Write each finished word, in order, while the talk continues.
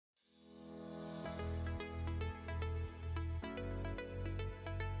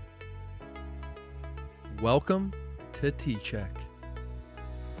Welcome to tCheck.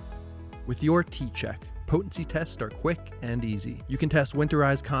 With your tCheck, potency tests are quick and easy. You can test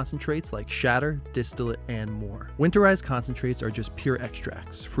winterized concentrates like shatter, distillate, and more. Winterized concentrates are just pure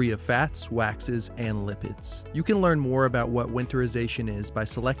extracts, free of fats, waxes, and lipids. You can learn more about what winterization is by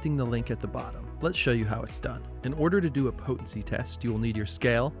selecting the link at the bottom. Let's show you how it's done. In order to do a potency test, you will need your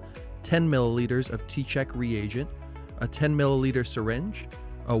scale, 10 milliliters of tCheck reagent, a 10 milliliter syringe,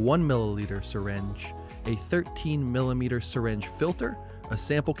 a 1 milliliter syringe, a 13 millimeter syringe filter, a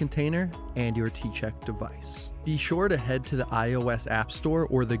sample container, and your tCheck device. Be sure to head to the iOS App Store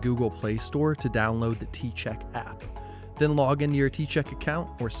or the Google Play Store to download the tCheck app. Then log into your tCheck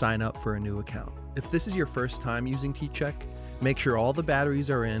account or sign up for a new account. If this is your first time using tCheck, make sure all the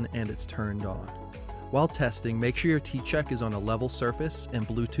batteries are in and it's turned on. While testing, make sure your tCheck is on a level surface and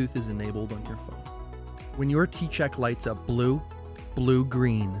Bluetooth is enabled on your phone. When your tCheck lights up blue,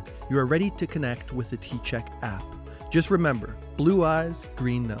 green, you are ready to connect with the tCheck app. Just remember, blue eyes,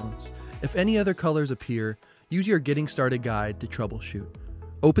 green nose. If any other colors appear, use your Getting Started guide to troubleshoot.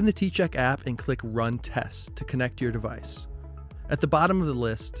 Open the tCheck app and click Run Test to connect to your device. At the bottom of the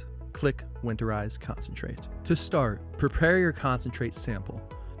list, click Winterized Concentrate. To start, prepare your concentrate sample.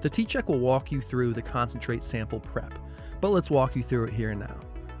 The tCheck will walk you through the concentrate sample prep, but let's walk you through it here now.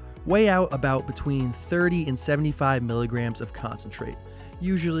 Weigh out about between 30 and 75 milligrams of concentrate,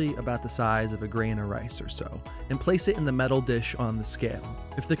 usually about the size of a grain of rice or so, and place it in the metal dish on the scale.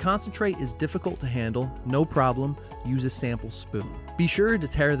 If the concentrate is difficult to handle, no problem, use a sample spoon. Be sure to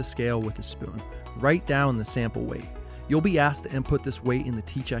tare the scale with a spoon. Write down the sample weight. You'll be asked to input this weight in the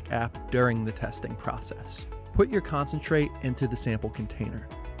tCheck app during the testing process. Put your concentrate into the sample container.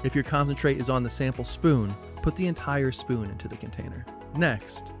 If your concentrate is on the sample spoon, put the entire spoon into the container.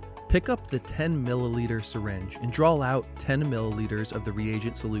 Next, pick up the 10 milliliter syringe and draw out 10 milliliters of the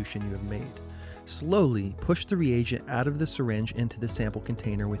reagent solution you have made. Slowly push the reagent out of the syringe into the sample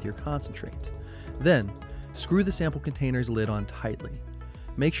container with your concentrate. Then, screw the sample container's lid on tightly.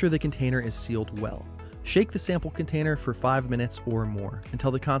 Make sure the container is sealed well. Shake the sample container for 5 minutes or more until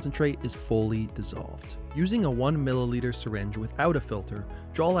the concentrate is fully dissolved. Using a 1 milliliter syringe without a filter,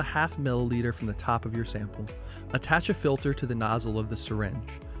 draw a half milliliter from the top of your sample. Attach a filter to the nozzle of the syringe.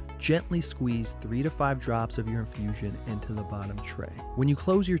 Gently squeeze 3 to 5 drops of your infusion into the bottom tray. When you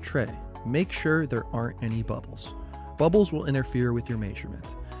close your tray, make sure there aren't any bubbles. Bubbles will interfere with your measurement.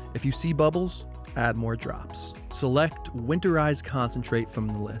 If you see bubbles, add more drops. Select Winterized Concentrate from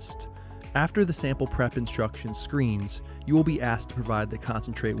the list. After the sample prep instruction screens, you will be asked to provide the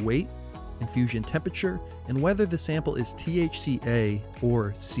concentrate weight, infusion temperature, and whether the sample is THCA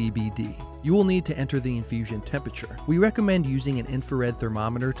or CBD. You will need to enter the infusion temperature. We recommend using an infrared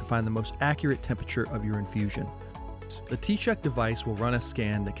thermometer to find the most accurate temperature of your infusion. The tCheck device will run a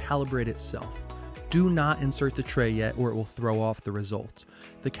scan to calibrate itself. Do not insert the tray yet or it will throw off the result.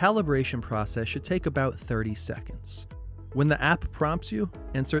 The calibration process should take about 30 seconds. When the app prompts you,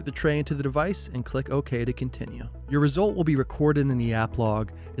 insert the tray into the device and click OK to continue. Your result will be recorded in the app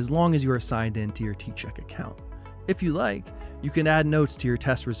log as long as you are signed in to your tCheck account. If you like, you can add notes to your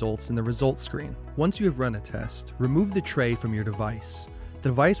test results in the results screen. Once you have run a test, remove the tray from your device. The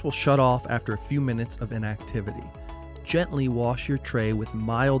device will shut off after a few minutes of inactivity. Gently wash your tray with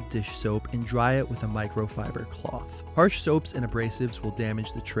mild dish soap and dry it with a microfiber cloth. Harsh soaps and abrasives will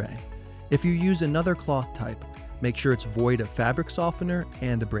damage the tray. If you use another cloth type, make sure it's void of fabric softener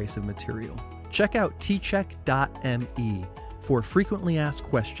and abrasive material. Check out tCheck.me for frequently asked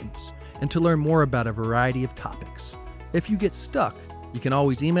questions and to learn more about a variety of topics. If you get stuck, you can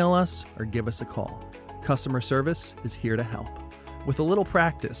always email us or give us a call. Customer service is here to help. With a little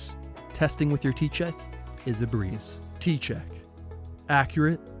practice, testing with your tCheck is a breeze. tCheck.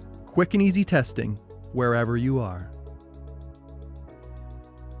 Accurate, quick and easy testing wherever you are.